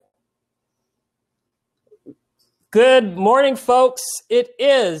Good morning, folks. It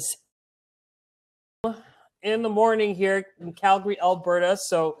is in the morning here in Calgary, Alberta.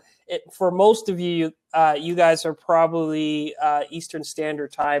 For most of you, you guys are probably Eastern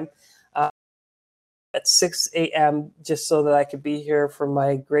Standard Time at 6 a.m. just so that I could be here for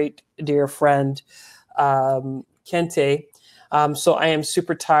my great dear friend, Kente. So I am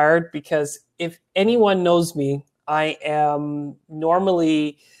super tired because if anyone knows me, I am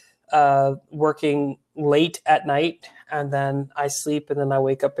normally working late at night and then I sleep and then I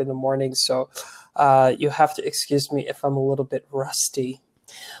wake up in the morning. So you have to excuse me if I'm a little bit rusty.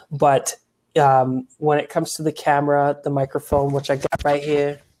 But when it comes to the camera, the microphone, which I got right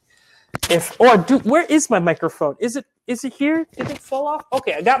here, where is my microphone? Is it here? Did it fall off?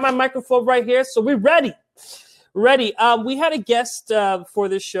 Okay, I got my microphone right here. So we're ready. Ready. We had a guest for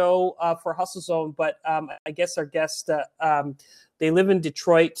this show for Hustle Zone, but I guess our guest, they live in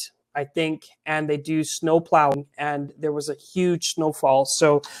Detroit, I think, and they do snow plowing, and there was a huge snowfall,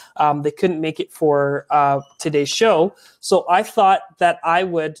 so they couldn't make it for today's show. So I thought that I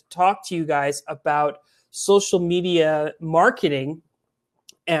would talk to you guys about social media marketing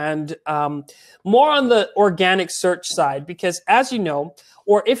and more on the organic search side, because as you know,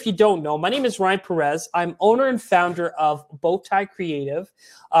 or if you don't know, my name is Ryan Perez. I'm owner and founder of Bowtie Creative.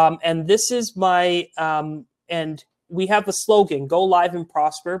 And this is my, and we have a slogan, go live and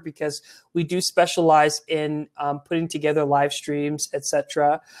prosper, because we do specialize in putting together live streams,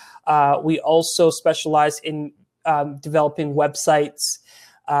 etc. We also specialize in developing websites,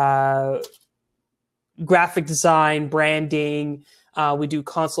 graphic design, branding. We do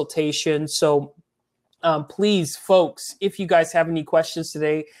consultation. So please, folks, if you guys have any questions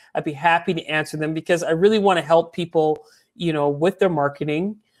today, I'd be happy to answer them because I really want to help people, with their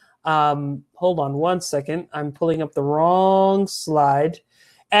marketing. Hold on one second. I'm pulling up the wrong slide.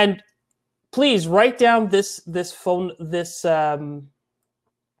 And please write down this phone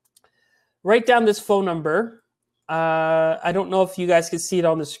number. I don't know if you guys can see it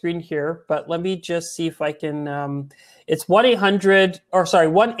on the screen here, but let me just see if I can. It's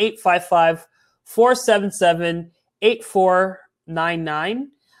 1-877-477-8499.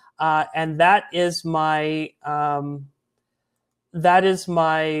 And that is my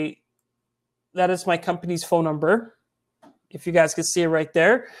company's phone number. If you guys can see it right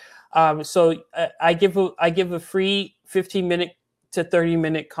there. So I give a free 15-minute to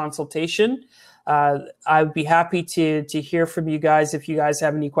 30-minute consultation. I'd be happy to hear from you guys if you guys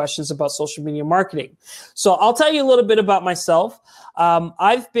have any questions about social media marketing. So I'll tell you a little bit about myself.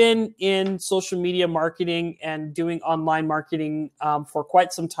 I've been in social media marketing and doing online marketing for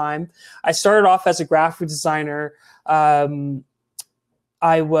quite some time. I started off as a graphic designer. I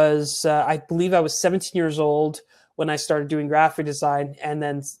believe I was 17 years old when I started doing graphic design, and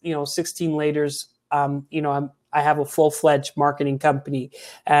then 16 later, I have a full-fledged marketing company,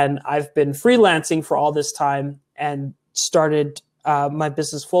 and I've been freelancing for all this time and started my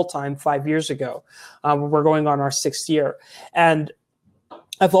business full-time 5 years ago. We're going on our 6th year. And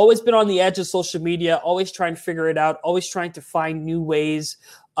I've always been on the edge of social media, always trying to figure it out, always trying to find new ways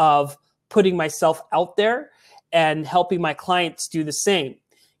of putting myself out there and helping my clients do the same.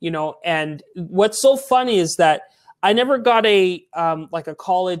 And what's so funny is that I never got a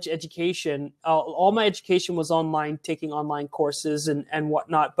college education. All my education was online, taking online courses and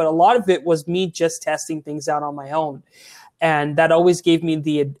whatnot. But a lot of it was me just testing things out on my own. And that always gave me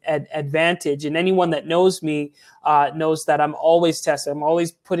the advantage. And anyone that knows me knows that I'm always testing. I'm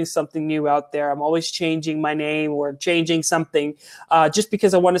always putting something new out there. I'm always changing my name or changing something just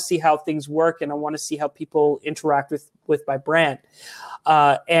because I want to see how things work and I want to see how people interact with my brand.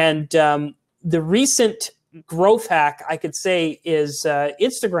 The recent growth hack, I could say, is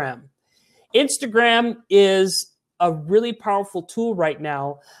Instagram. Instagram is a really powerful tool right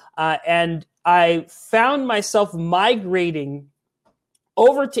now. And I found myself migrating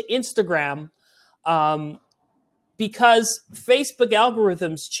over to Instagram because Facebook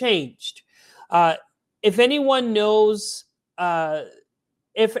algorithms changed. If anyone knows the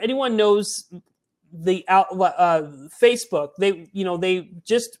Facebook,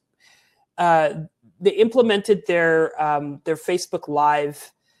 they implemented their Facebook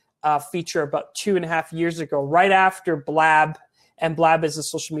Live feature about 2.5 years ago, right after Blab, and Blab is a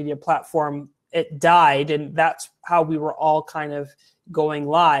social media platform. It died, and that's how we were all kind of going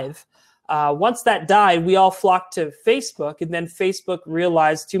live. Once that died, we all flocked to Facebook, and then Facebook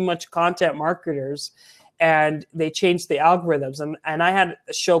realized too much content marketers, and they changed the algorithms. And I had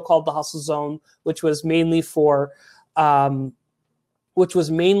a show called The Hustle Zone, which was mainly for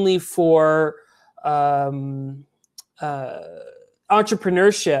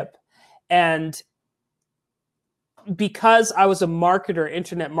entrepreneurship. And because I was a marketer,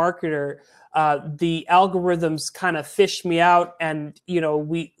 internet marketer, the algorithms kind of fished me out, and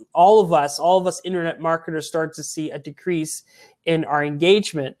all of us internet marketers started to see a decrease in our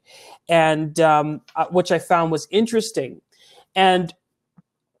engagement, and which I found was interesting. And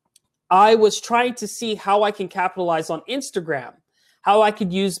I was trying to see how I can capitalize on Instagram, how I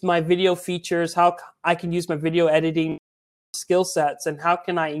could use my video features, how I can use my video editing skill sets, and how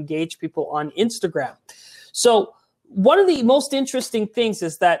can I engage people on Instagram. So one of the most interesting things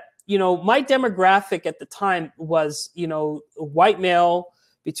is that, my demographic at the time was, a white male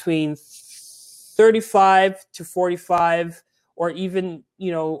between 35 to 45, or even,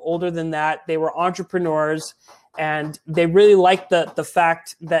 older than that. They were entrepreneurs, and they really liked the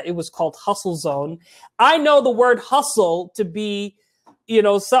fact that it was called Hustle Zone. I know the word hustle to be,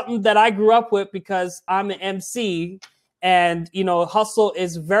 something that I grew up with because I'm an MC, and, hustle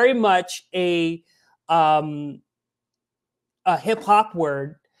is very much a hip hop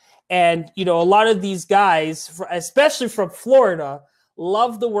word. And, a lot of these guys, especially from Florida,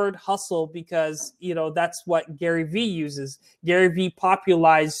 love the word hustle because, that's what Gary Vee uses. Gary Vee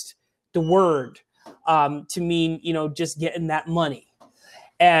popularized the word to mean, just getting that money.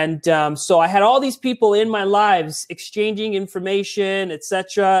 And so I had all these people in my lives exchanging information,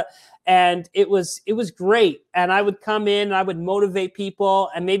 etc. And it was great. And I would come in, and I would motivate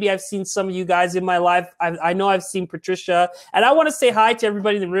people. And maybe I've seen some of you guys in my life. I know I've seen Patricia. And I want to say hi to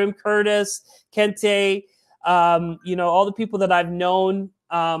everybody in the room: Curtis, Kente, all the people that I've known.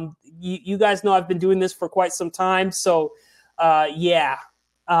 You guys know I've been doing this for quite some time. So, yeah.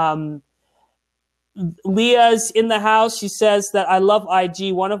 Leah's in the house. She says that I love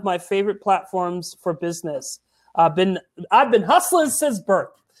IG, one of my favorite platforms for business. I've been hustling since birth.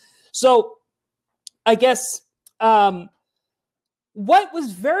 So I guess what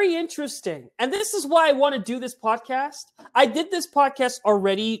was very interesting, and this is why I want to do this podcast. I did this podcast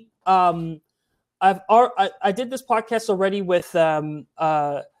already. I did this podcast already with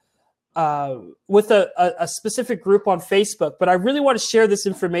a specific group on Facebook, but I really want to share this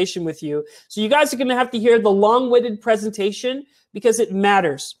information with you. So you guys are going to have to hear the long-winded presentation because it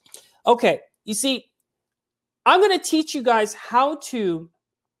matters. Okay, you see, I'm going to teach you guys how to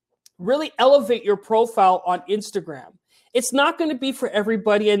really elevate your profile on Instagram. It's not going to be for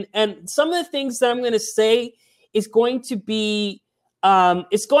everybody. And some of the things that I'm going to say is going to be,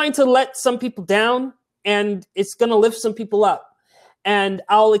 it's going to let some people down, and it's going to lift some people up. And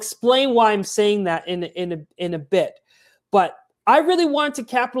I'll explain why I'm saying that in a bit. But I really wanted to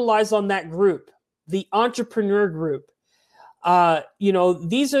capitalize on that group, the entrepreneur group.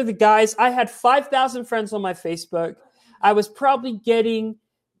 These are the guys. I had 5,000 friends on my Facebook. I was probably getting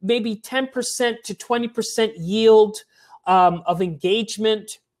maybe 10% to 20% yield of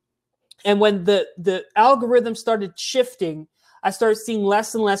engagement. And when the algorithm started shifting, I started seeing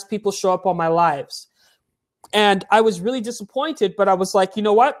less and less people show up on my lives. And I was really disappointed, but I was like, you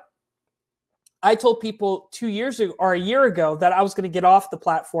know what? I told people 2 years ago or a year ago that I was going to get off the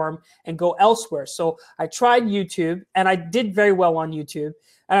platform and go elsewhere. So I tried YouTube, and I did very well on YouTube.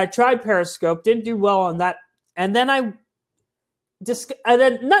 And I tried Periscope, didn't do well on that. And then not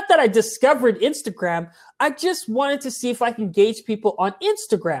that I discovered Instagram, I just wanted to see if I can engage people on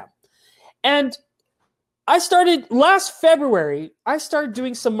Instagram. And last February, I started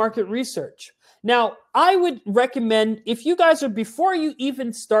doing some market research. Now, I would recommend, if you guys are, before you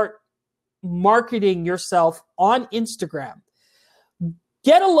even start marketing yourself on Instagram,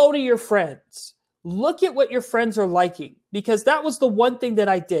 get a load of your friends. Look at what your friends are liking, because that was the one thing that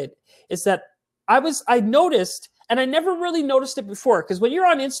I did, is that I noticed, and I never really noticed it before, because when you're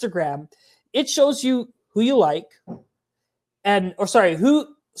on Instagram, it shows you who you like, it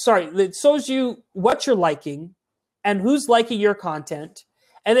shows you what you're liking and who's liking your content.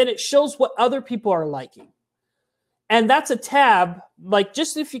 And then it shows what other people are liking. And that's a tab, like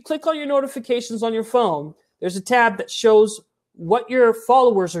just if you click on your notifications on your phone, there's a tab that shows what your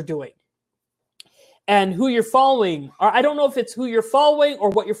followers are doing and who you're following. Or I don't know if it's who you're following or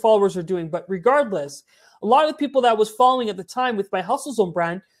what your followers are doing, but regardless, a lot of the people that I was following at the time with my Hustle Zone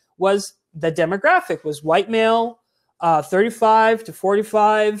brand was the demographic was white male, 35 to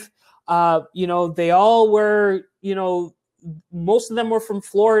 45. They all were, most of them were from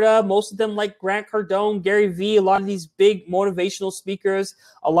Florida. Most of them like Grant Cardone, Gary Vee, a lot of these big motivational speakers.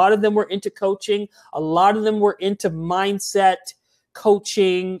 A lot of them were into coaching. A lot of them were into mindset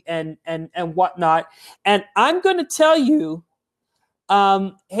coaching and whatnot. And I'm going to tell you,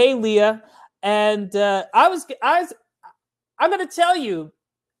 hey, Leah, and I'm going to tell you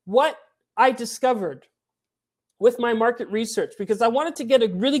what I discovered with my market research, because I wanted to get a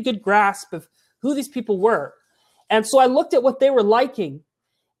really good grasp of who these people were. And so I looked at what they were liking,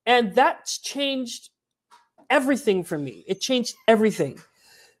 and that's changed everything for me. It changed everything,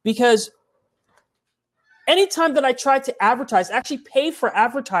 because anytime that I tried to advertise, actually pay for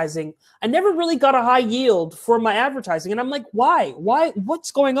advertising, I never really got a high yield for my advertising. And I'm like, why?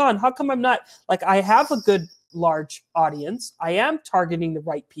 What's going on? How come I'm not, like, I have a good large audience. I am targeting the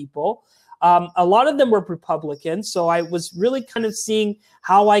right people. A lot of them were Republicans. So I was really kind of seeing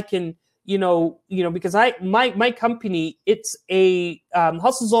how I can, because my company, it's a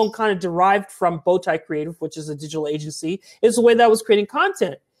Hustle Zone, kind of derived from Bowtie Creative, which is a digital agency, is the way that I was creating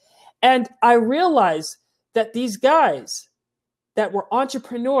content. And I realized that these guys that were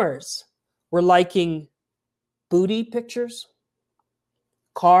entrepreneurs were liking booty pictures,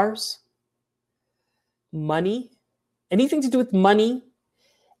 cars, money, anything to do with money.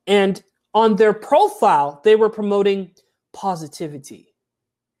 And on their profile, they were promoting positivity.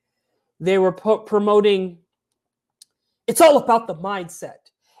 They were promoting, it's all about the mindset.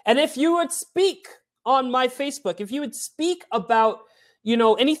 And if you would speak on my Facebook, if you would speak about,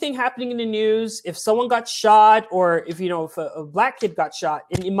 anything happening in the news, if someone got shot, or if a black kid got shot,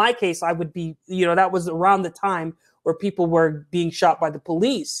 and in my case, I would be, that was around the time where people were being shot by the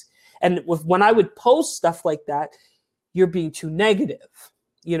police. And when I would post stuff like that, you're being too negative.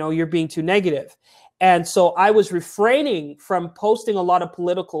 You're being too negative. And so I was refraining from posting a lot of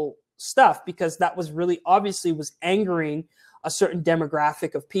political stuff, because that was really obviously was angering a certain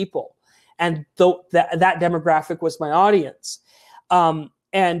demographic of people. And that demographic was my audience.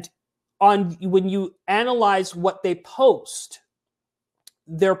 And when you analyze what they post,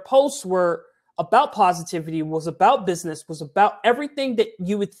 their posts were about positivity, was about business, was about everything that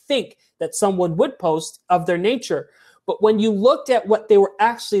you would think that someone would post of their nature. But when you looked at what they were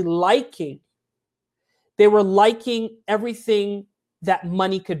actually liking, they were liking everything that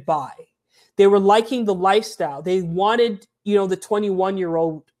money could buy. They were liking the lifestyle. They wanted, the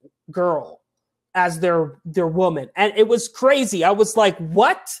 21-year-old girl as their woman. And it was crazy. I was like,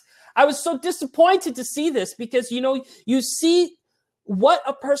 what? I was so disappointed to see this, because, you see what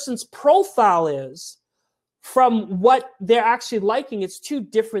a person's profile is from what they're actually liking. It's two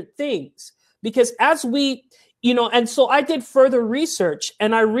different things. Because as we, and so I did further research,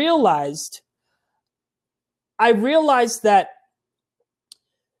 and I realized that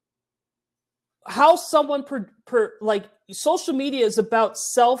how someone like social media is about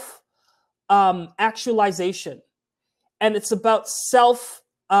actualization, and it's about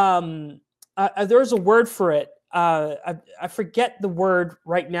there's a word for it. I forget the word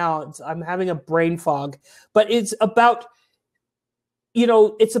right now. I'm having a brain fog, but it's about,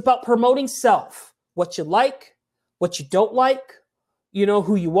 it's about promoting self, what you like, what you don't like,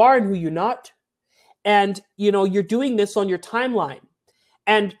 who you are and who you're not. And, you're doing this on your timeline.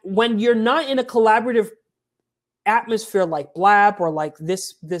 And when you're not in a collaborative atmosphere like Blab or like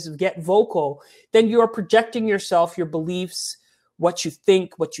this Get Vocal, then you are projecting yourself, your beliefs, what you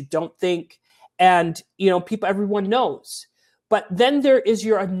think, what you don't think. And, everyone knows. But then there is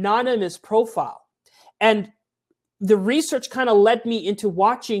your anonymous profile. And the research kind of led me into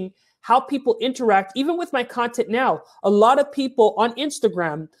watching how people interact, even with my content now. A lot of people on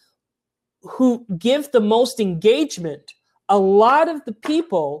Instagram who give the most engagement, a lot of the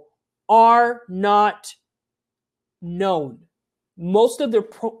people are not known. Most of their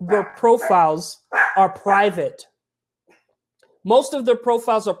profiles are private. Most of their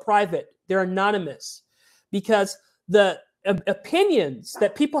profiles are private. They're anonymous, because the opinions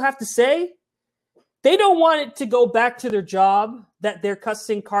that people have to say, they don't want it to go back to their job that they're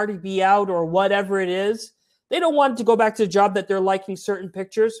cussing Cardi B out or whatever it is. They don't want it to go back to the job that they're liking certain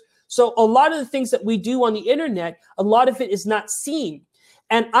pictures. So a lot of the things that we do on the internet, a lot of it is not seen.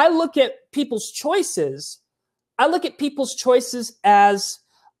 And I look at people's choices. I look at people's choices as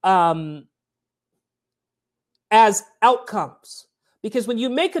outcomes. Because when you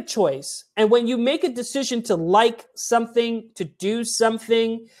make a choice and when you make a decision to like something, to do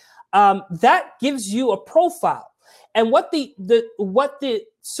something, that gives you a profile. And what the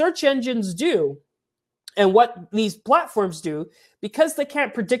search engines do and what these platforms do, because they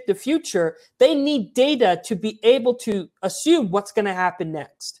can't predict the future, they need data to be able to assume what's going to happen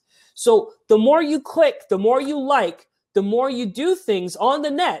next. So the more you click, the more you like, the more you do things on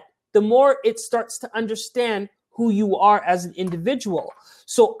the net, the more it starts to understand who you are as an individual.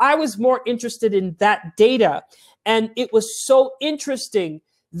 So I was more interested in that data. And it was so interesting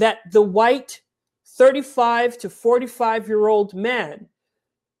that the white 35 to 45-year-old man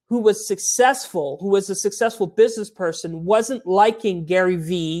who was a successful business person, wasn't liking Gary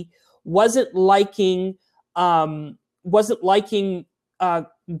Vee, wasn't liking Grant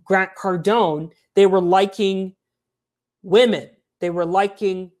Cardone. They were liking women. They were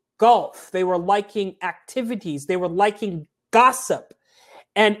liking golf. They were liking activities. They were liking gossip.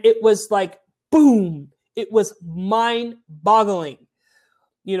 And it was like, boom, it was mind-boggling.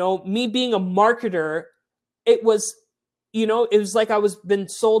 You know, me being a marketer, it was, you know, it was like I was been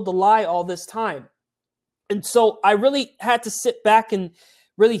sold the lie all this time. And so I really had to sit back and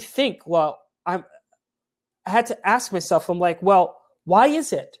really think, well, I had to ask myself, I'm like, well, why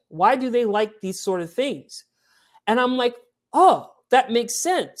is it? Why do they like these sort of things? And I'm like, oh, that makes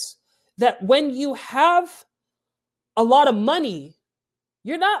sense. That when you have a lot of money,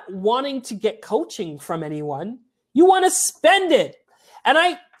 you're not wanting to get coaching from anyone. You want to spend it. And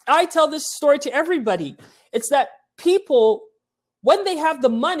I tell this story to everybody. It's that people, when they have the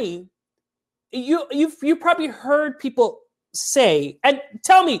money, you probably heard people say, and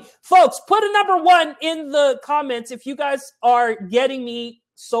tell me, folks, put a number 1 in the comments if you guys are getting me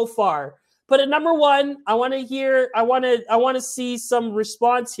so far. Put a number 1. I want to hear. I want to see some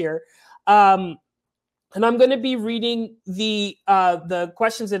response here. And I'm going to be reading the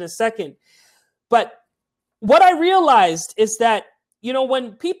questions in a second. But what I realized is that, you know,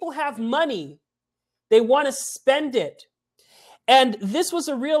 when people have money, they want to spend it. And this was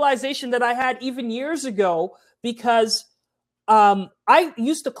a realization that I had even years ago, because I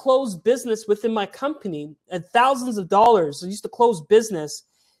used to close business within my company at thousands of dollars. I used to close business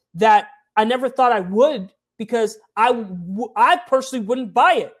that I never thought I would, because I personally wouldn't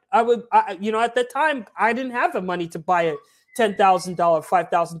buy it. You know, at that time, I didn't have the money to buy a $10,000,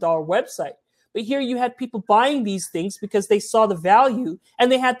 $5,000 website. But here you had people buying these things because they saw the value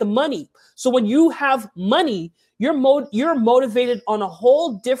and they had the money. So when you have money, you're motivated on a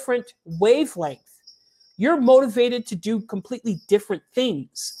whole different wavelength. You're motivated to do completely different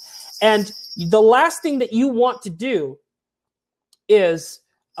things. And the last thing that you want to do is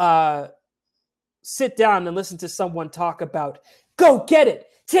sit down and listen to someone talk about, go get it,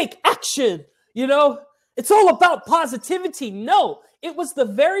 take action. You know, it's all about positivity. No, it was the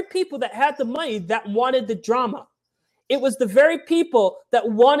very people that had the money that wanted the drama. It was the very people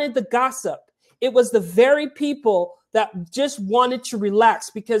that wanted the gossip. It was the very people that just wanted to relax,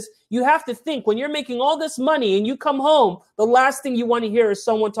 because you have to think, when you're making all this money and you come home, the last thing you want to hear is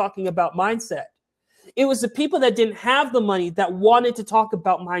someone talking about mindset. It was the people that didn't have the money that wanted to talk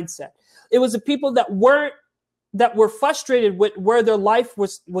about mindset. It was the people that were frustrated with where their life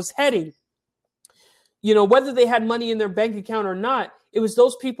was heading. You know, whether they had money in their bank account or not, it was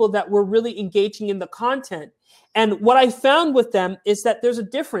those people that were really engaging in the content. And what I found with them is that there's a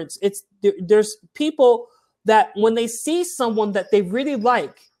difference. There's people that when they see someone that they really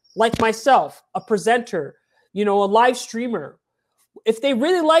like myself, a presenter, you know, a live streamer, if they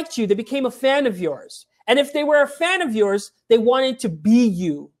really liked you, they became a fan of yours. And if they were a fan of yours, they wanted to be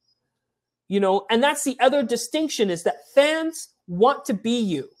you, you know, and that's the other distinction, is that fans want to be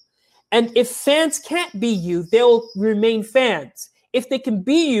you. And if fans can't be you, they'll remain fans. If they can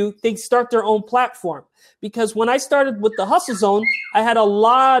be you, they start their own platform. Because when I started with the Hustle Zone, I had a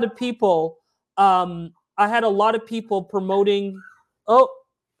lot of people promoting. Oh,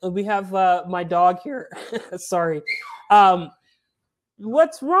 we have my dog here. Sorry.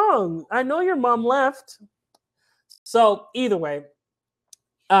 What's wrong? I know your mom left. So either way,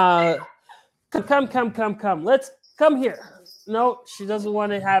 come. Let's come here. No, she doesn't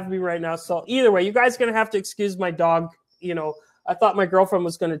want to have me right now. So either way, you guys are going to have to excuse my dog. You know, I thought my girlfriend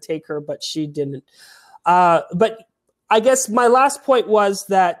was going to take her, but she didn't. But I guess my last point was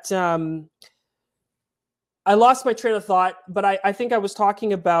that I lost my train of thought, but I think I was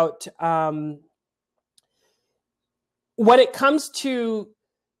talking about when it comes to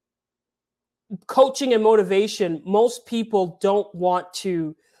coaching and motivation, most people don't want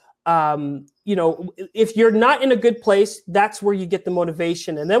to, you know, if you're not in a good place, that's where you get the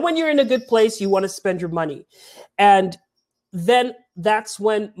motivation. And then when you're in a good place, you want to spend your money. And then that's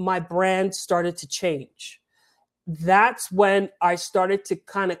when my brand started to change. That's when I started to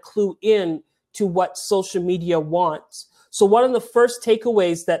kind of clue in to what social media wants. So one of the first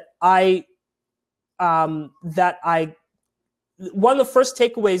takeaways that I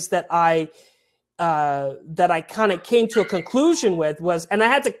kind of came to a conclusion with was, and I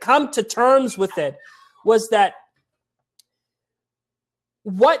had to come to terms with it, was that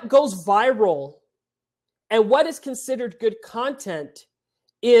what goes viral and what is considered good content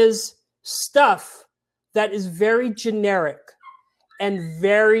is stuff that is very generic and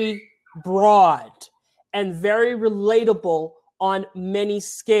very broad and very relatable on many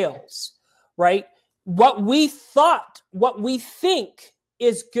scales, right? What we think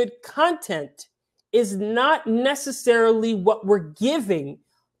is good content is not necessarily what we're giving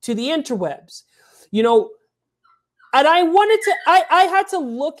to the interwebs. You know, And I wanted to, I had to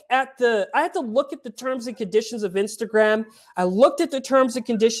look at the terms and conditions of Instagram. I looked at the terms and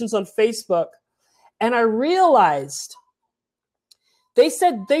conditions on Facebook, and I realized they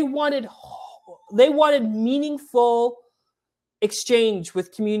said they wanted meaningful exchange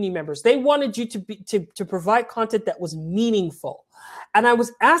with community members. They wanted you to provide content that was meaningful. And I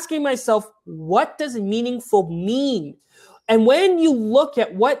was asking myself, what does meaningful mean? And when you look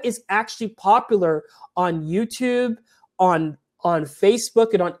at what is actually popular on YouTube, on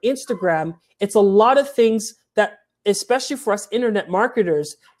Facebook, and on Instagram, it's a lot of things that, especially for us internet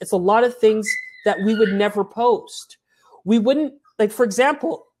marketers, it's a lot of things that we would never post. We wouldn't, like, for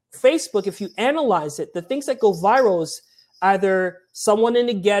example, Facebook, if you analyze it, the things that go viral is either someone in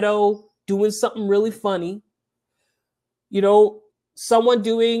the ghetto doing something really funny, someone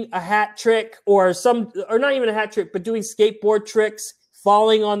doing a hat trick, or not even a hat trick, but doing skateboard tricks,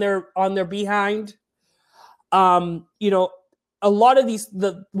 falling on their behind. A lot of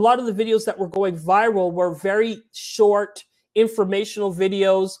the videos that were going viral were very short, informational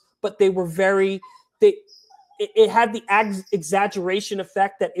videos, but they were it had the exaggeration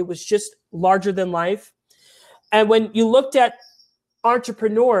effect that it was just larger than life. And when you looked at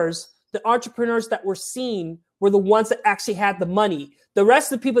entrepreneurs, the entrepreneurs that were seen were the ones that actually had the money. The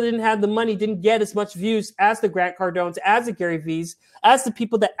rest of the people that didn't have the money didn't get as much views as the Grant Cardones, as the Gary V's, as the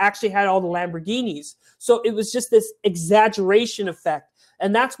people that actually had all the Lamborghinis. So it was just this exaggeration effect.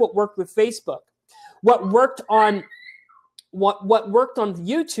 And that's what worked with Facebook. What worked on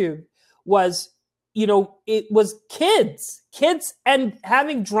YouTube was, it was kids and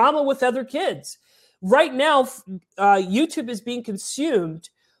having drama with other kids. Right now, YouTube is being consumed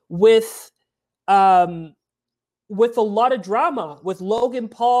with a lot of drama, with Logan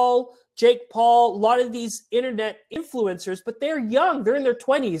Paul, Jake Paul, a lot of these internet influencers, but they're young, they're in their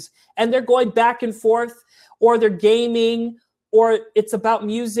 20s, and they're going back and forth, or they're gaming, or it's about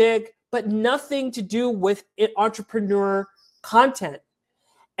music, but nothing to do with entrepreneur content.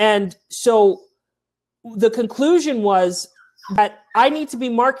 And so the conclusion was that I need to be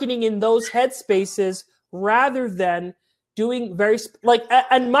marketing in those headspaces rather than doing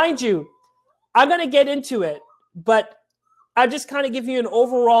and mind you, I'm going to get into it, but I just kind of give you an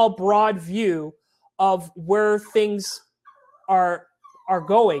overall broad view of where things are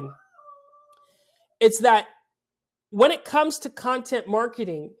going. It's that when it comes to content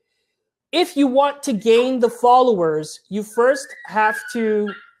marketing, if you want to gain the followers, you first have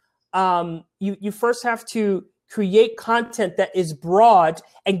to create content that is broad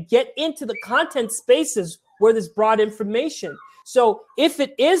and get into the content spaces where there's broad information. So if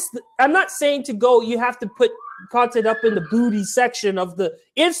it is, I'm not saying you have to put content up in the booty section of the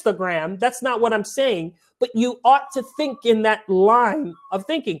Instagram. That's not what I'm saying. But you ought to think in that line of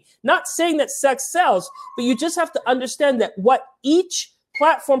thinking. Not saying that sex sells, but you just have to understand that what each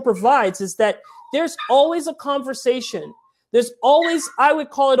platform provides is that there's always a conversation. There's always, I would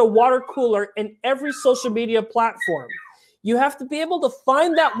call it a water cooler in every social media platform. You have to be able to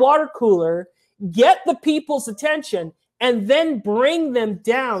find that water cooler, get the people's attention, and then bring them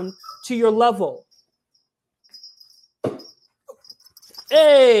down to your level.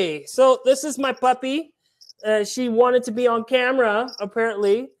 Hey, so this is my puppy. She wanted to be on camera,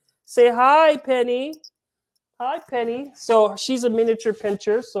 apparently. Say hi, Penny. Hi, Penny. So she's a miniature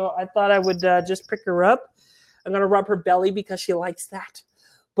pinscher, so I thought I would just pick her up. I'm going to rub her belly because she likes that.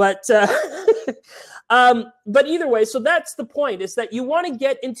 But but either way, so that's the point, is that you want to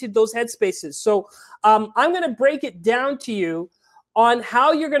get into those headspaces. So I'm going to break it down to you on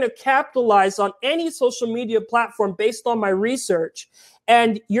how you're going to capitalize on any social media platform based on my research.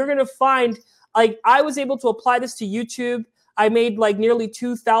 And you're going to find, like, I was able to apply this to YouTube. I made like nearly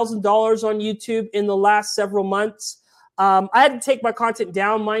 $2,000 on YouTube in the last several months. I had to take my content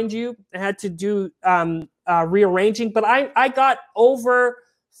down, mind you. I had to do rearranging, but I got over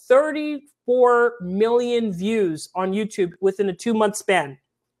 34 million views on YouTube within a 2-month span.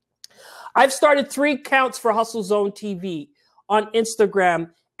 I've started 3 accounts for Hustle Zone TV on Instagram,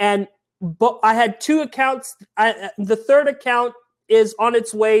 and I had 2 accounts. The third account is on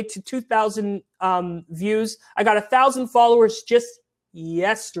its way to 2,000 views. I got 1,000 followers just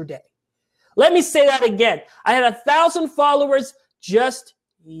yesterday. Let me say that again. I had 1,000 followers just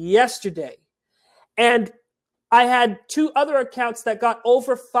yesterday. And I had 2 other accounts that got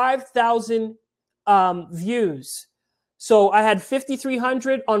over 5,000 views. So I had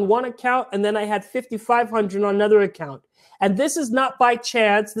 5,300 on one account, and then I had 5,500 on another account. And this is not by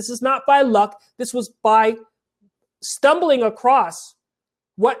chance. This is not by luck. This was by stumbling across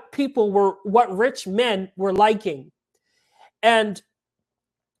what rich men were liking. And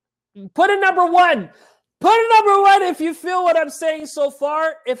put a number 1. Put a number one if you feel what I'm saying so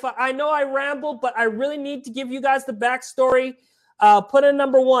far. If I know I ramble, but I really need to give you guys the backstory. Put a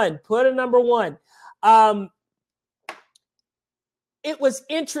number one. Put a number one. It was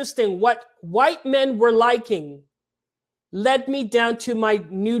interesting what white men were liking led me down to my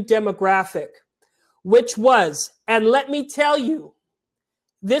new demographic, which was, and let me tell you,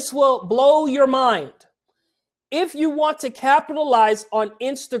 this will blow your mind. If you want to capitalize on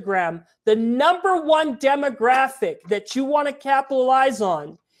Instagram, the number one demographic that you want to capitalize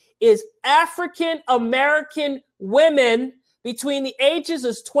on is African American women between the ages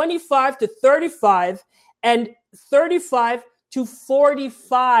of 25 to 35 and 35 to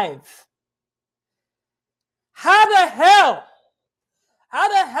 45. How the hell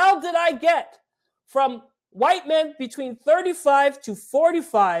did I get from white men between 35 to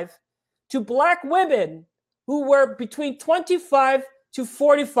 45 to black women who were between 25 to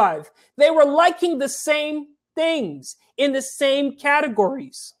 45? They were liking the same things in the same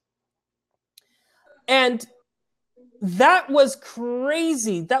categories. And that was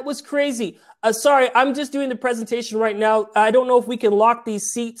crazy. That was crazy. Sorry, I'm just doing the presentation right now. I don't know if we can lock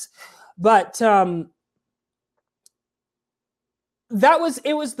these seats, but I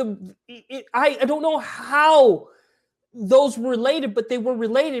don't know how those were related, but they were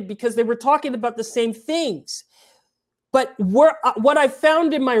related because they were talking about the same things. But what I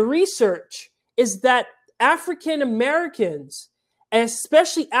found in my research is that African Americans, and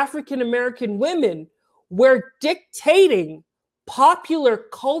especially African American women, were dictating popular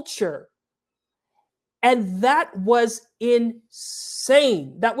culture. And that was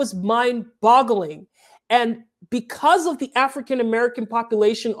insane. That was mind-boggling. And because of the African American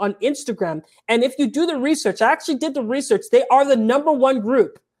population on Instagram, and if you do the research, I actually did the research, they are the number one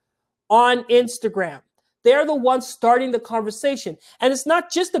group on Instagram. They're the ones starting the conversation. And it's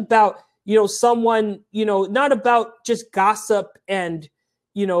not just about, someone, not about just gossip and,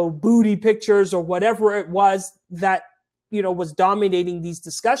 booty pictures or whatever it was that, was dominating these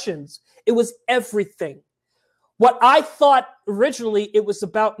discussions. It was everything. What I thought originally it was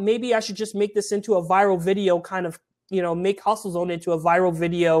about, maybe I should just make this into a viral video kind of, make Hustle Zone into a viral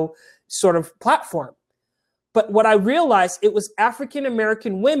video sort of platform. But what I realized, it was African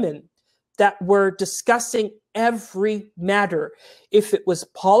American women that were discussing every matter. If it was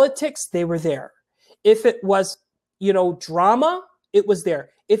politics, they were there. If it was, drama, it was there.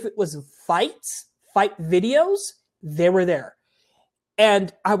 If it was fight videos, they were there.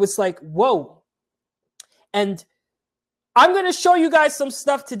 And I was like, whoa. And I'm going to show you guys some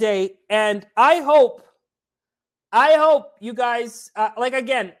stuff today. And I hope you guys,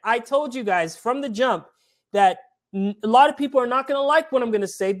 again, I told you guys from the jump that a lot of people are not going to like what I'm going to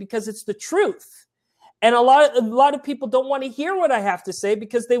say because it's the truth. And a lot of people don't want to hear what I have to say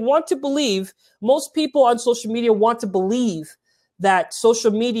because they want to believe, most people on social media want to believe that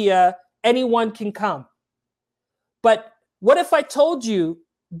social media, anyone can come. But what if I told you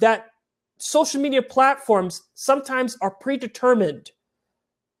that social media platforms sometimes are predetermined?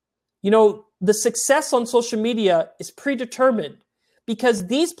 The success on social media is predetermined because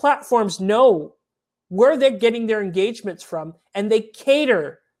these platforms know where they're getting their engagements from, and they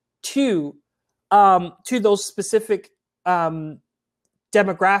cater to those specific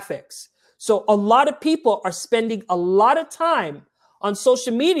demographics. So a lot of people are spending a lot of time on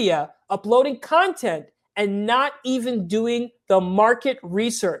social media uploading content and not even doing the market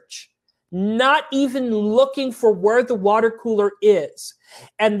research, not even looking for where the water cooler is.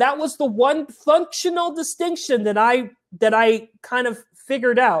 And that was the one functional distinction that I kind of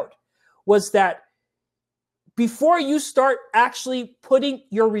figured out, was that before you start actually putting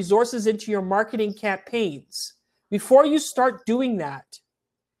your resources into your marketing campaigns, before you start doing that,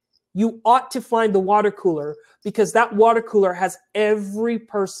 you ought to find the water cooler, because that water cooler has every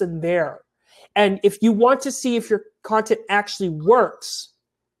person there. And if you want to see if your content actually works,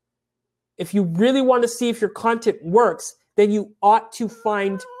 if you really want to see if your content works, then you ought to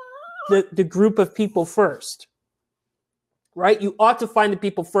find the group of people first. Right? You ought to find the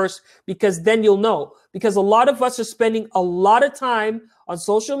people first, because then you'll know. Because a lot of us are spending a lot of time on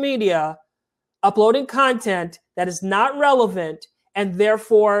social media uploading content that is not relevant, and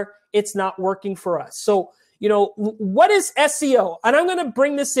therefore it's not working for us. So, what is SEO? And I'm going to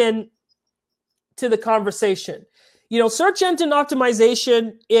bring this in to the conversation. Search engine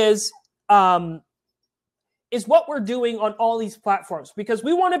optimization is what we're doing on all these platforms because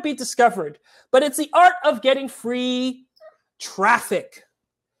we want to be discovered. But it's the art of getting free traffic.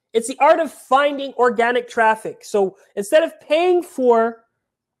 It's the art of finding organic traffic. So instead of paying for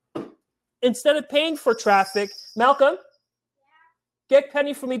traffic, Malcolm, get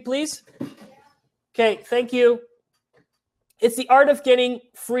Penny for me, please. Okay, thank you. It's the art of getting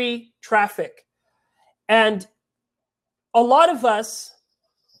free traffic. And a lot of us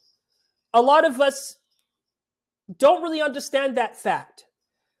don't really understand that fact,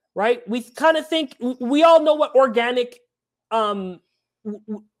 right? We kind of think we all know what organic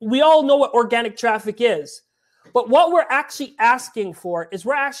traffic is. But what we're actually asking for is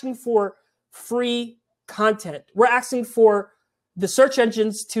we're asking for free content. We're asking for the search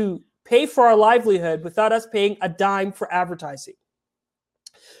engines to pay for our livelihood without us paying a dime for advertising.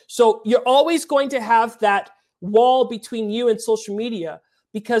 So you're always going to have that wall between you and social media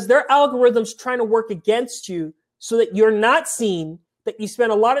because their algorithms trying to work against you so that you're not seen, that you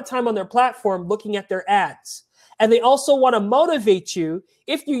spend a lot of time on their platform looking at their ads. And they also want to motivate you.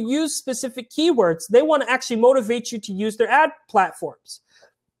 If you use specific keywords, they want to actually motivate you to use their ad platforms.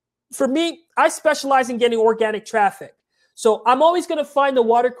 For me, I specialize in getting organic traffic. So I'm always going to find the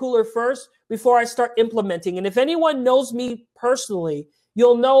water cooler first before I start implementing. And if anyone knows me personally,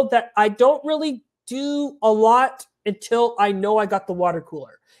 you'll know that I don't really do a lot until I know I got the water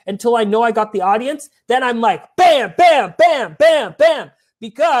cooler, until I know I got the audience. Then I'm like, bam, bam, bam, bam, bam,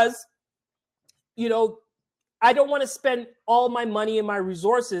 because, I don't want to spend all my money and my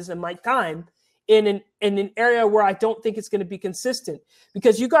resources and my time in an area where I don't think it's going to be consistent.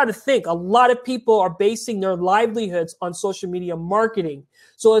 Because you got to think, a lot of people are basing their livelihoods on social media marketing.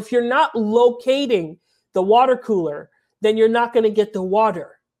 So if you're not locating the water cooler, then you're not going to get the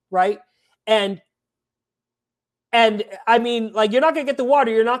water, right? And I mean, like, you're not going to get the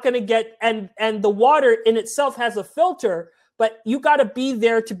water. You're not going to get, and the water in itself has a filter, but you got to be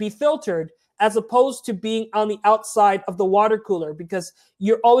there to be filtered, as opposed to being on the outside of the water cooler, because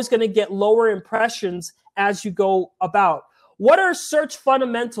you're always going to get lower impressions as you go about. What are search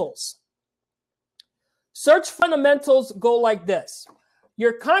fundamentals? Search fundamentals go like this.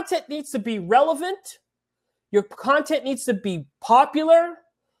 Your content needs to be relevant. Your content needs to be popular.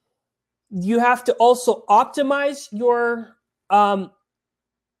 You have to also optimize your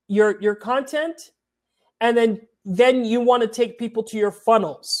content, and then you want to take people to your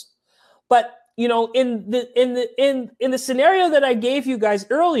funnels. But in the scenario that I gave you guys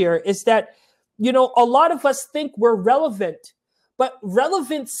earlier, is that a lot of us think we're relevant, but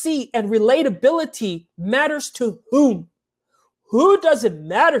relevancy and relatability matters to whom? Who does it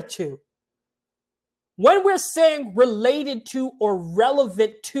matter to? When we're saying related to or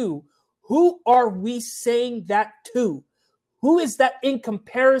relevant to, who are we saying that to? Who is that in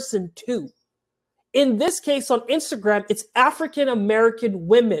comparison to? In this case on Instagram, it's African American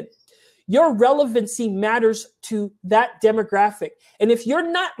women. Your relevancy matters to that demographic. And if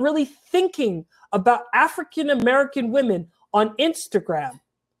you're not really thinking about African American women on Instagram,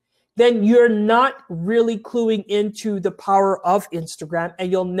 then you're not really cluing into the power of Instagram,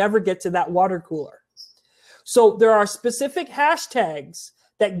 and you'll never get to that water cooler. So there are specific hashtags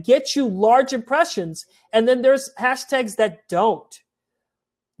that get you large impressions, and then there's hashtags that don't.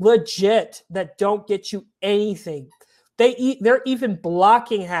 Legit, that don't get you anything. They're even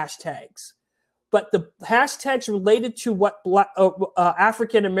blocking hashtags. But the hashtags related to what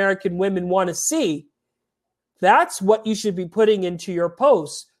African American women want to see, that's what you should be putting into your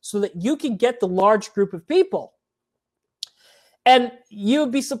posts so that you can get the large group of people. And you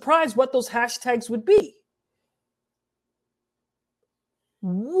would be surprised what those hashtags would be.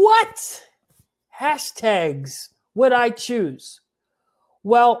 What hashtags would I choose?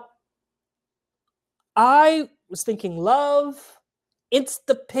 Well, I was thinking love,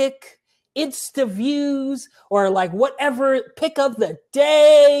 Instapic, Insta views, or like whatever pick of the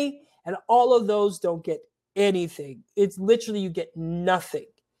day. And all of those don't get anything. It's literally, you get nothing.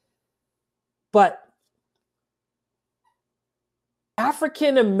 But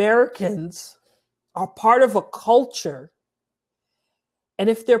African Americans are part of a culture. And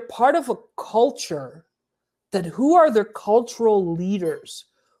if they're part of a culture, then who are their cultural leaders?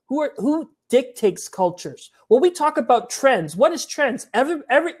 Who dictates cultures? Well, we talk about trends. What is trends?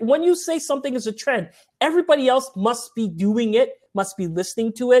 When you say something is a trend, everybody else must be doing it, must be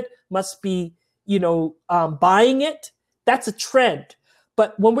listening to it, must be, buying it. That's a trend.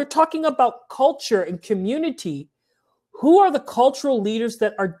 But when we're talking about culture and community, who are the cultural leaders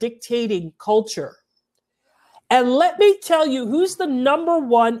that are dictating culture? And let me tell you who's the number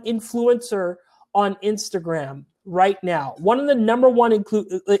one influencer on Instagram right now. One of the number one,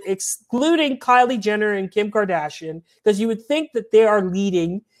 excluding Kylie Jenner and Kim Kardashian, because you would think that they are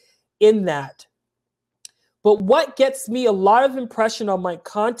leading in that. But what gets me a lot of impression on my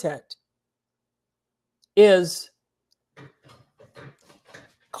content is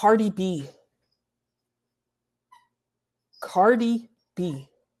Cardi B. Cardi B.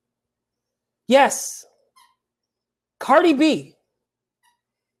 Yes, Cardi B.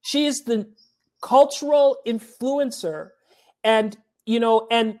 She is the cultural influencer. And,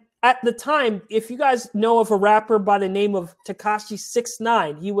 and at the time, if you guys know of a rapper by the name of Tekashi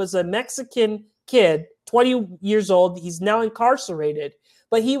 6ix9ine, he was a Mexican kid, 20 years old. He's now incarcerated,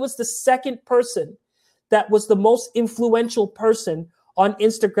 but he was the second person that was the most influential person on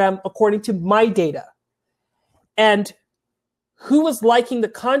Instagram, according to my data. And who was liking the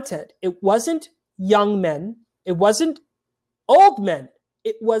content? It wasn't young men. It wasn't old men.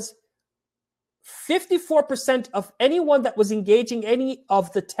 It was 54% of anyone that was engaging any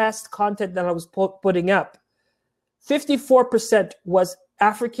of the test content that I was putting up. 54% was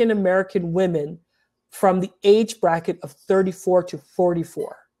African American women from the age bracket of 34 to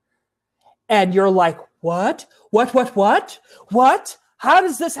 44. And you're like, what? What? How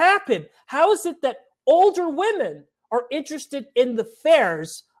does this happen? How is it that older women are interested in the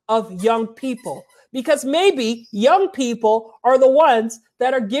fares of young people? Because maybe young people are the ones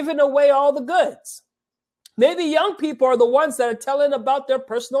that are giving away all the goods. Maybe young people are the ones that are telling about their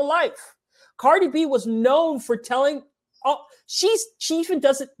personal life. Cardi B was known for telling, she even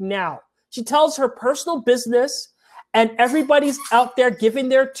does it now. She tells her personal business, and everybody's out there giving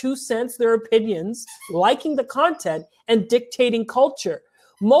their 2 cents, their opinions, liking the content, and dictating culture.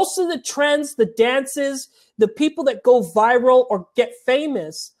 Most of the trends, the dances, the people that go viral or get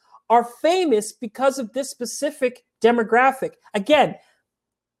famous are famous because of this specific demographic. Again,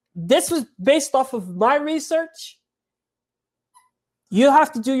 this was based off of my research. You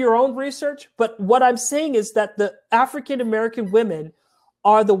have to do your own research. But what I'm saying is that the African American women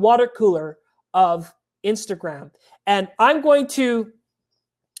are the water cooler of Instagram. And I'm going to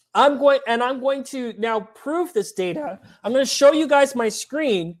now prove this data. I'm going to show you guys my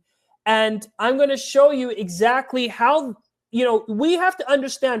screen, and I'm going to show you exactly how, we have to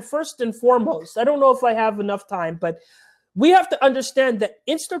understand first and foremost. I don't know if I have enough time, but we have to understand that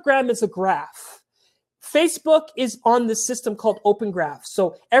Instagram is a graph. Facebook is on the system called Open Graph.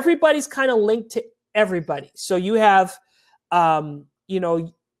 So everybody's kind of linked to everybody. So you have,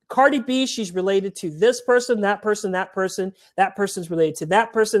 Cardi B, she's related to this person, that person, that person. That person's related to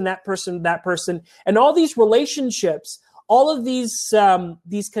that person, that person, that person. And all these relationships, all of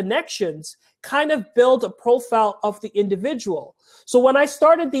these connections kind of build a profile of the individual. So when I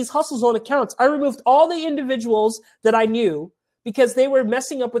started these Hustle Zone accounts, I removed all the individuals that I knew because they were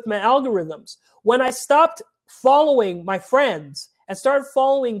messing up with my algorithms. When I stopped following my friends and started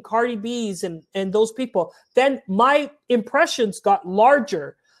following Cardi B's and those people, then my impressions got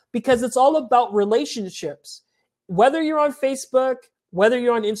larger because it's all about relationships. Whether you're on Facebook, whether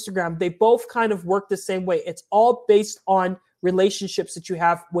you're on Instagram, they both kind of work the same way. It's all based on relationships that you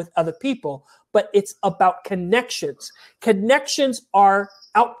have with other people, but it's about connections. Connections are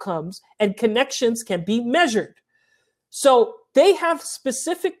outcomes, and connections can be measured. So they have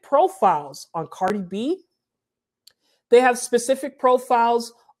specific profiles on Cardi B. They have specific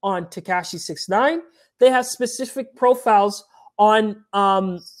profiles on Tekashi 6ix9ine. They have specific profiles on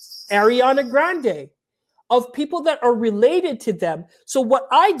Ariana Grande, of people that are related to them. So what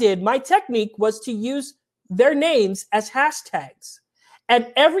I did, my technique was to use their names as hashtags. And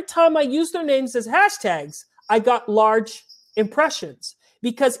every time I used their names as hashtags, I got large impressions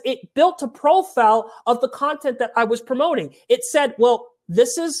because it built a profile of the content that I was promoting. It said, well,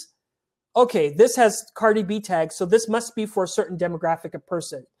 this has Cardi B tags, so this must be for a certain demographic of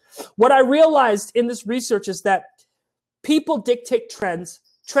person. What I realized in this research is that people dictate trends.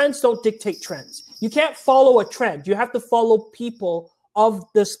 Trends don't dictate trends. You can't follow a trend. You have to follow people of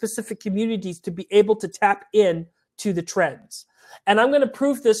the specific communities to be able to tap in to the trends. And I'm going to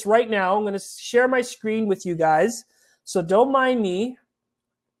prove this right now. I'm going to share my screen with you guys. So don't mind me.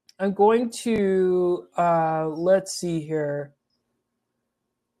 I'm going to, let's see here.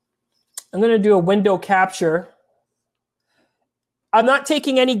 I'm going to do a window capture. I'm not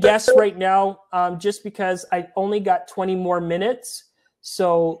taking any guests right now, just because I only got 20 more minutes.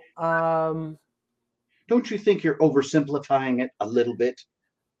 So, don't you think you're oversimplifying it a little bit?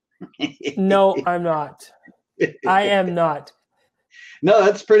 No, I'm not. I am not. No,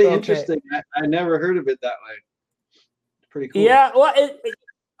 that's pretty interesting. I never heard of it that way. Pretty cool. Yeah, well,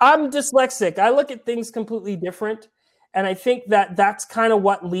 I'm dyslexic. I look at things completely different, and I think that that's kind of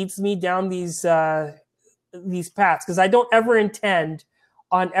what leads me down these paths, because I don't ever intend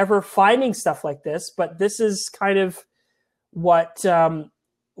on ever finding stuff like this, but this is kind of what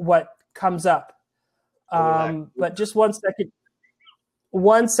comes up. But just one second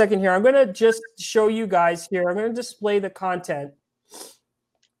here. I'm going to just show you guys here. I'm going to display the content.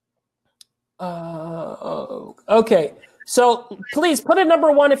 Okay. So please put a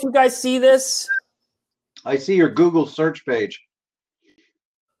number 1 if you guys see this. I see your Google search page.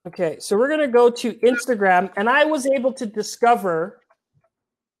 Okay, so we're going to go to Instagram, and I was able to discover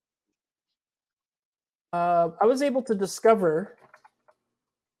the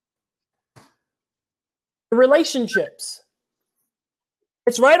relationships.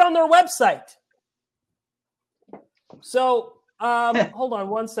 It's right on their website. So hold on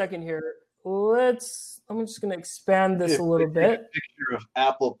 1 second here. I'm just going to expand this a little bit. A picture of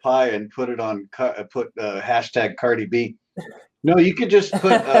apple pie and put it on hashtag Cardi B. No, you could just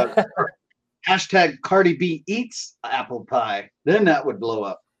put hashtag Cardi B eats apple pie. Then that would blow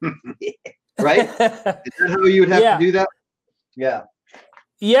up. Right? Is that how you would have to do that? Yeah.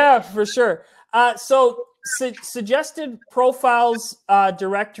 Yeah, for sure. So suggested profiles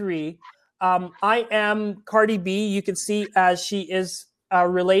directory. I am Cardi B. You can see as she is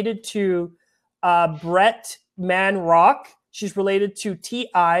related to Brett Man Rock. She's related to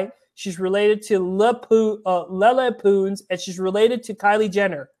T.I. She's related to Lele Poons, and she's related to Kylie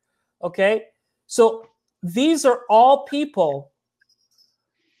Jenner. Okay? So these are all people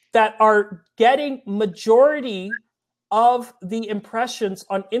that are getting majority of the impressions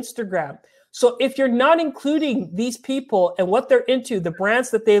on Instagram. So if you're not including these people and what they're into, the brands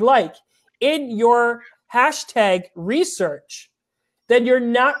that they like, in your hashtag research, then you're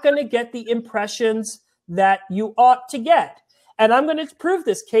not going to get the impressions that you ought to get. And I'm going to prove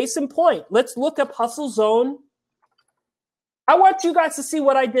this. Case in point, let's look up Hustle Zone. I want you guys to see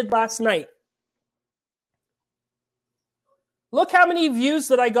what I did last night. Look how many views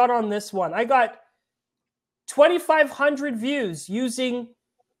that I got on this one. I got 2,500 views using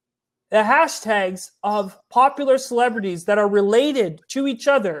the hashtags of popular celebrities that are related to each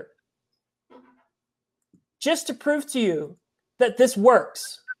other, just to prove to you that this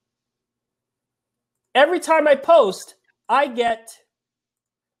works. Every time I post, I get,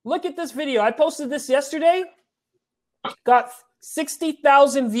 look at this video. I posted this yesterday, got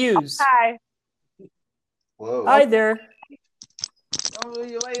 60,000 views. Hi. Whoa. Hi there.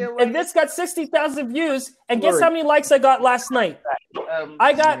 And this got 60,000 views. And guess how many likes I got last night?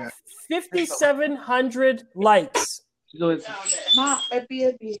 I got 5,700 likes.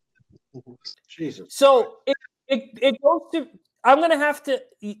 Jesus. So it goes to, I'm going to have to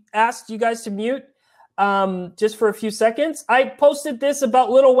ask you guys to mute just for a few seconds. I posted this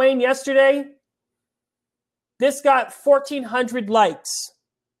about Lil Wayne yesterday. This got 1,400 likes.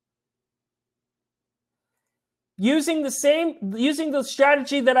 Using the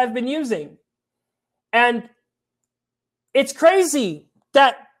strategy that I've been using. And it's crazy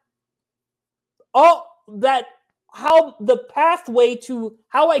that how the pathway to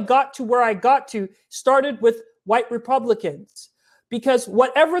how I got to where I got to started with white Republicans. Because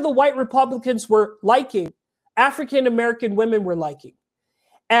whatever the white Republicans were liking, African American women were liking.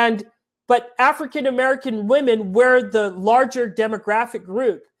 But African American women were the larger demographic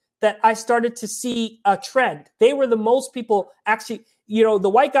group that I started to see a trend. They were the most people actually, the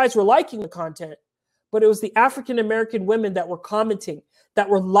white guys were liking the content, but it was the African American women that were commenting, that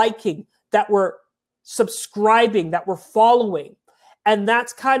were liking, that were subscribing, that were following. And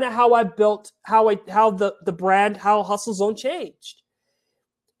that's kind of how I built, how the brand, how Hustle Zone changed.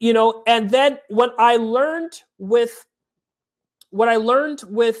 And then I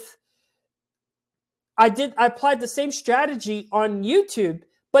applied the same strategy on YouTube,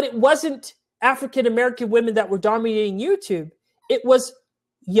 but it wasn't African American women that were dominating YouTube. It was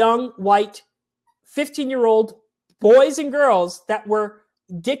young, white, 15-year-old boys and girls that were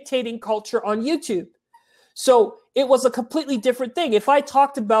dictating culture on YouTube. So it was a completely different thing. If I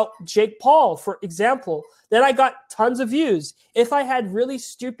talked about Jake Paul, for example, then I got tons of views. If I had really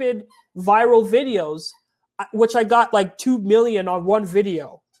stupid viral videos, which I got like 2 million on one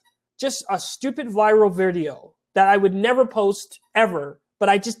video, just a stupid viral video that I would never post ever, but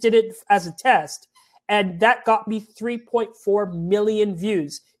I just did it as a test. And that got me 3.4 million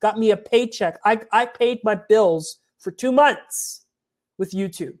views, got me a paycheck. I paid my bills for 2 months with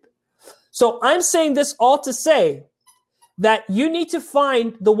YouTube. So I'm saying this all to say that you need to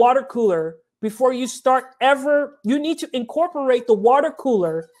find the water cooler before you start ever. You need to incorporate the water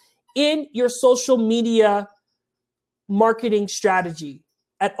cooler in your social media marketing strategy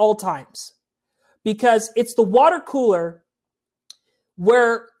at all times, because it's the water cooler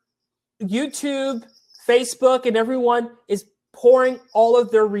where YouTube, Facebook, and everyone is pouring all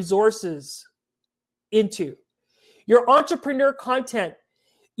of their resources into. Your entrepreneur content,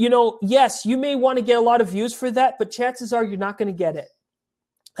 yes, you may want to get a lot of views for that, but chances are you're not going to get it.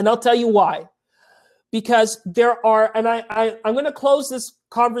 And I'll tell you why. because there are, and I'm going to close this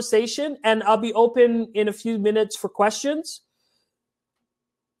conversation and I'll be open in a few minutes for questions.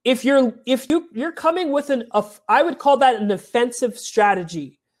 If you're coming with I would call that an offensive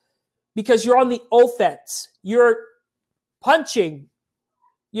strategy, because you're on the offense. You're punching,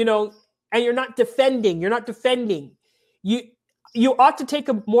 and you're not defending. You're not defending. You ought to take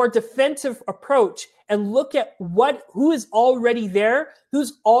a more defensive approach and look at who is already there,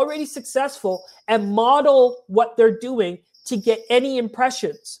 who's already successful, and model what they're doing to get any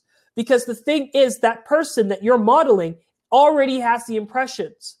impressions. Because the thing is, that person that you're modeling already has the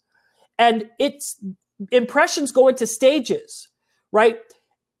impressions. And impressions go into stages, right?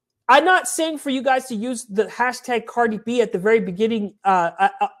 I'm not saying for you guys to use the hashtag Cardi B at the very beginning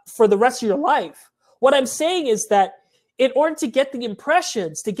for the rest of your life. What I'm saying is that in order to get the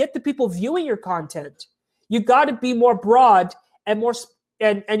impressions, to get the people viewing your content, you got to be more broad and more,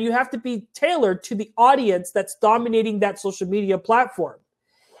 and you have to be tailored to the audience that's dominating that social media platform.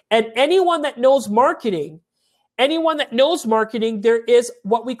 And anyone that knows marketing, there is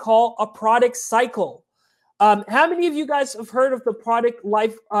what we call a product cycle. How many of you guys have heard of the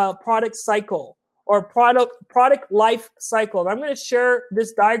product cycle or product life cycle? And I'm going to share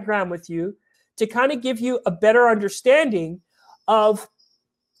this diagram with you to kind of give you a better understanding of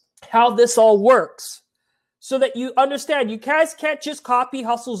how this all works, so that you understand. You guys can't just copy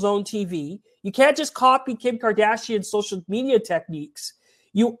Hustle Zone TV. You can't just copy Kim Kardashian's social media techniques.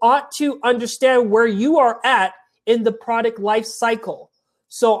 You ought to understand where you are at in the product life cycle.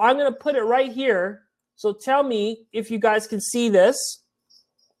 So I'm going to put it right here. So tell me if you guys can see this.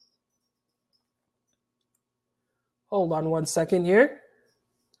 Hold on one second here.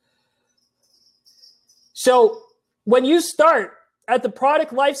 So when you start at the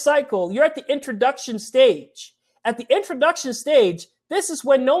product life cycle, you're at the introduction stage. At the introduction stage, this is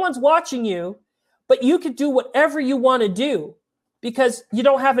when no one's watching you, but you can do whatever you want to do because you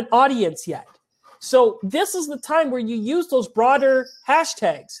don't have an audience yet. So this is the time where you use those broader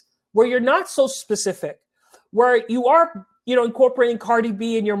hashtags, where you're not so specific, where you are, incorporating Cardi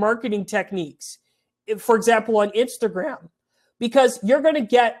B in your marketing techniques, for example, on Instagram, because you're going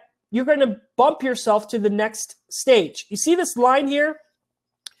to bump yourself to the next stage. You see this line here?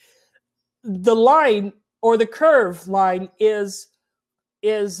 The line, or the curve line, is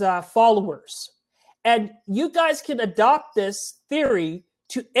followers. And you guys can adopt this theory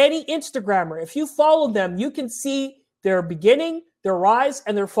to any Instagrammer. If you follow them, you can see their beginning, their rise,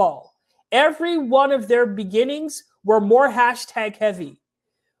 and their fall. Every one of their beginnings were more hashtag heavy.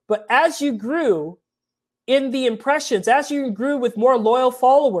 But as you grew in the impressions, as you grew with more loyal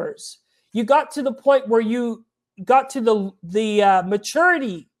followers, you got to the point where you got to the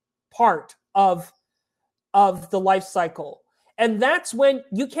maturity part of the life cycle. And that's when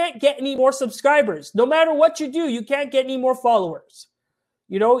you can't get any more subscribers. No matter what you do, you can't get any more followers.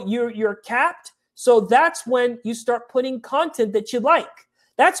 You're capped. So that's when you start putting content that you like.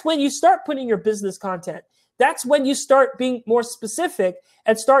 That's when you start putting your business content. That's when you start being more specific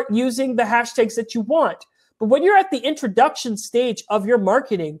and start using the hashtags that you want. But when you're at the introduction stage of your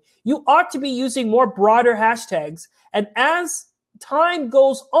marketing, you ought to be using more broader hashtags. And as time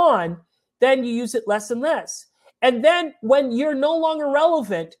goes on, then you use it less and less. And then when you're no longer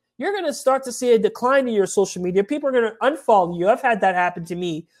relevant, you're going to start to see a decline in your social media. People are going to unfollow you. I've had that happen to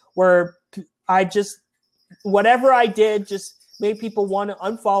me, where whatever I did just made people want to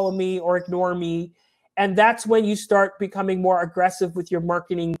unfollow me or ignore me. And that's when you start becoming more aggressive with your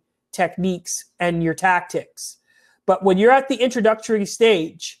marketing techniques and your tactics. But when you're at the introductory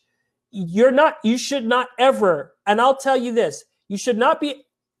stage, you should not ever, and I'll tell you this, you should not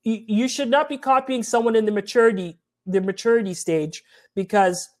be copying someone in the maturity stage,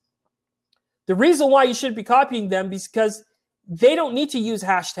 because the reason why you shouldn't be copying them is because they don't need to use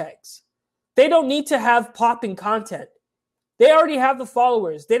hashtags. They don't need to have popping content. They already have the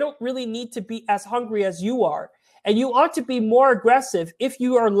followers. They don't really need to be as hungry as you are. And you ought to be more aggressive if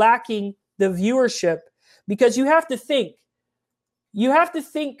you are lacking the viewership, because you have to think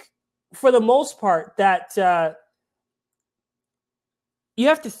for the most part that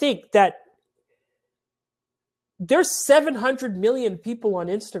there's 700 million people on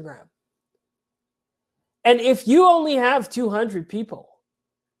Instagram. And if you only have 200 people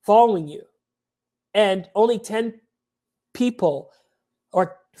following you and only 10 people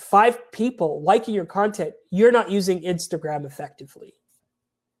or 5 people liking your content, you're not using Instagram effectively.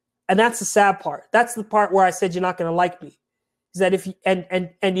 And that's the sad part. That's the part where I said you're not going to like me. Is that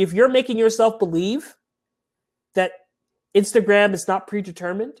if you're making yourself believe that Instagram is not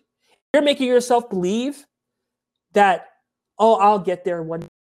predetermined, you're making yourself believe that, oh, I'll get there one day.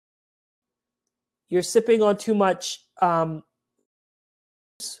 you're sipping on too much, and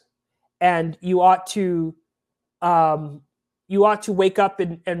you ought to wake up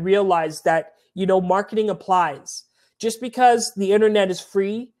and realize that, marketing applies. Just because the internet is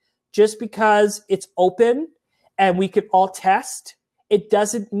free, just because it's open and we can all test, it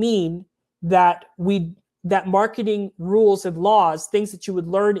doesn't mean that marketing rules and laws, things that you would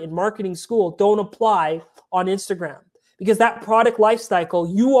learn in marketing school, don't apply on Instagram. Because that product life cycle,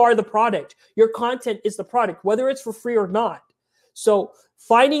 you are the product. Your content is the product, whether it's for free or not. So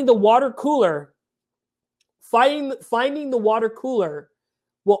finding the water cooler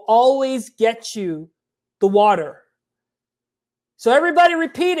will always get you the water. So everybody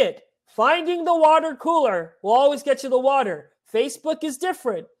repeat it. Finding the water cooler will always get you the water. Facebook is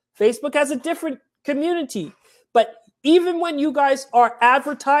different. Facebook has a different community. But even when you guys are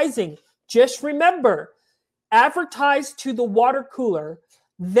advertising, just remember, advertise to the water cooler,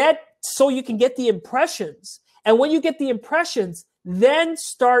 so you can get the impressions. And when you get the impressions, then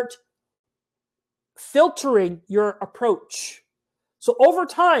start filtering your approach. So over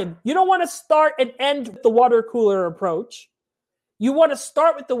time, you don't want to start and end with the water cooler approach. You want to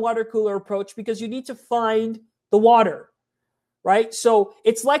start with the water cooler approach because you need to find the water, right? So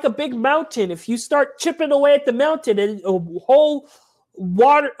it's like a big mountain. If you start chipping away at the mountain and a lot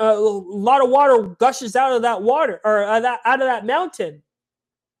of water gushes out of that water or out of that mountain,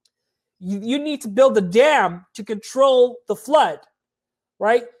 you need to build a dam to control the flood,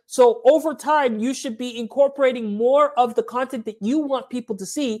 right? So over time, you should be incorporating more of the content that you want people to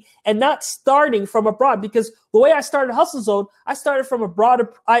see and not starting from abroad. Because the way I started Hustle Zone, I started from abroad.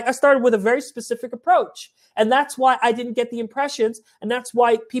 I started with a very specific approach. And that's why I didn't get the impressions. And that's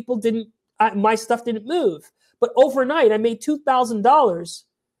why my stuff didn't move. But overnight, I made $2,000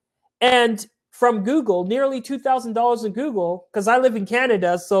 and from Google, nearly $2,000 in Google, because I live in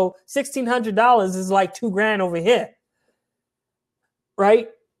Canada. So $1,600 is like $2,000 over here, right?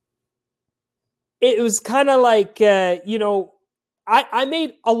 It was kind of like, I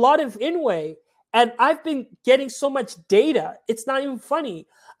made a lot of Inway, and I've been getting so much data. It's not even funny.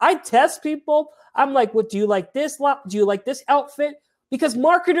 I test people. I'm like, well, do you like this? Do you like this outfit? Because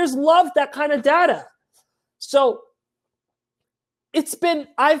marketers love that kind of data. So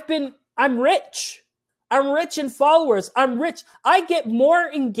I'm rich. I'm rich in followers. I'm rich. I get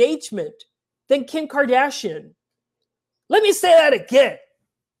more engagement than Kim Kardashian. Let me say that again.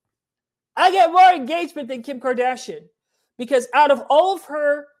 I get more engagement than Kim Kardashian because out of all of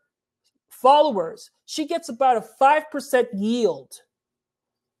her followers, she gets about a 5% yield.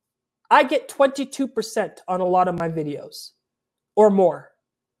 I get 22% on a lot of my videos or more,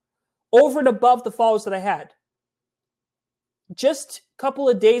 over and above the followers that I had. Just a couple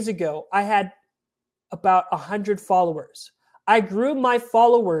of days ago, I had about 100 followers. I grew my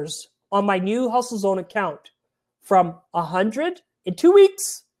followers on my new Hustle Zone account from 100 in 2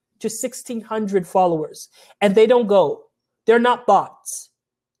 weeks to 1,600 followers. And they don't go. They're not bots.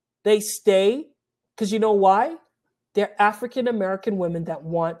 They stay because you know why? They're African-American women that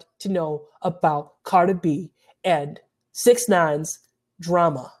want to know about Cardi B and 6ix9ine's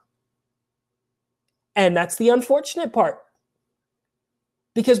drama. And that's the unfortunate part.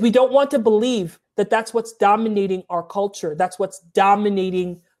 Because we don't want to believe that that's what's dominating our culture. That's what's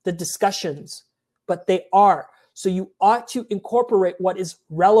dominating the discussions. But they are. So you ought to incorporate what is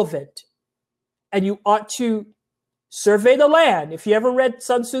relevant. And you ought to survey the land. If you ever read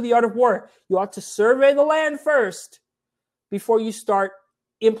Sun Tzu, The Art of War, you ought to survey the land first before you start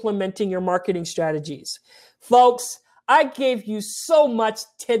implementing your marketing strategies. Folks, I gave you so much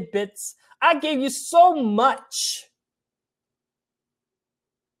tidbits. I gave you so much.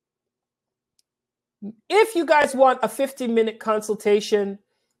 If you guys want a 15-minute consultation,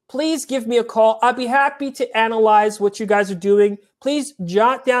 please give me a call. I'll be happy to analyze what you guys are doing. Please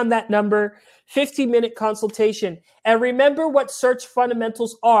jot down that number, 15-minute consultation. And remember what search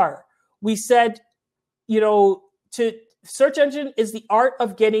fundamentals are. We said, search engine is the art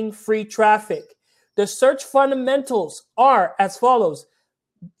of getting free traffic. The search fundamentals are as follows.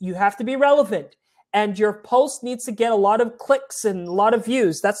 You have to be relevant. And your post needs to get a lot of clicks and a lot of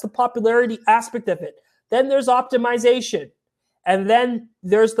views. That's the popularity aspect of it. Then there's optimization. And then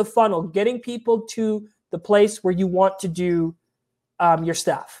there's the funnel, getting people to the place where you want to do your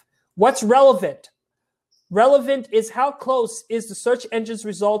stuff. What's relevant? Relevant is how close is the search engine's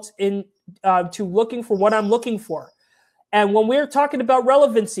results to looking for what I'm looking for. And when we're talking about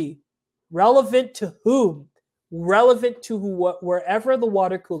relevancy, relevant to whom? Relevant to wherever the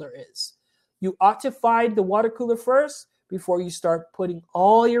water cooler is. You ought to find the water cooler first before you start putting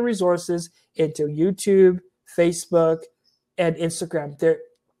all your resources into YouTube, Facebook, and Instagram.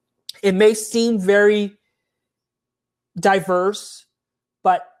 It may seem very diverse,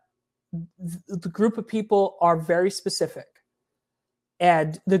 but the group of people are very specific.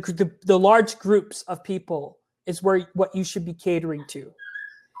 And the large groups of people is what you should be catering to.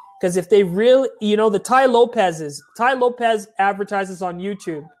 Because if they really, the Tai Lopez advertises on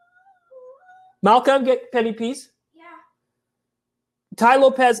YouTube. Malcolm, get penny piece. Yeah. Tai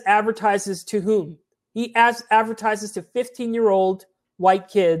Lopez advertises to whom? He advertises to 15-year-old white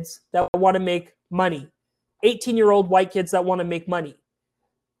kids that want to make money, 18-year-old white kids that want to make money,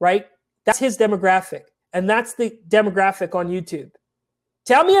 right? That's his demographic, and that's the demographic on YouTube.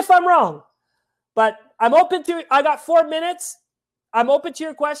 Tell me if I'm wrong, but I'm open to it. I got 4 minutes. I'm open to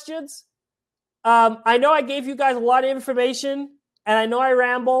your questions. I know I gave you guys a lot of information, and I know I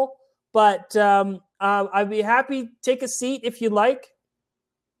ramble, but I'd be happy to take a seat if you'd like.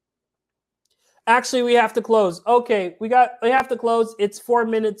 Actually, we have to close. Okay, we have to close. It's 4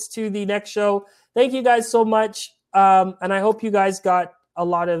 minutes to the next show. Thank you guys so much, and I hope you guys got a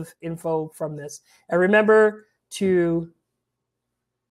lot of info from this. And remember to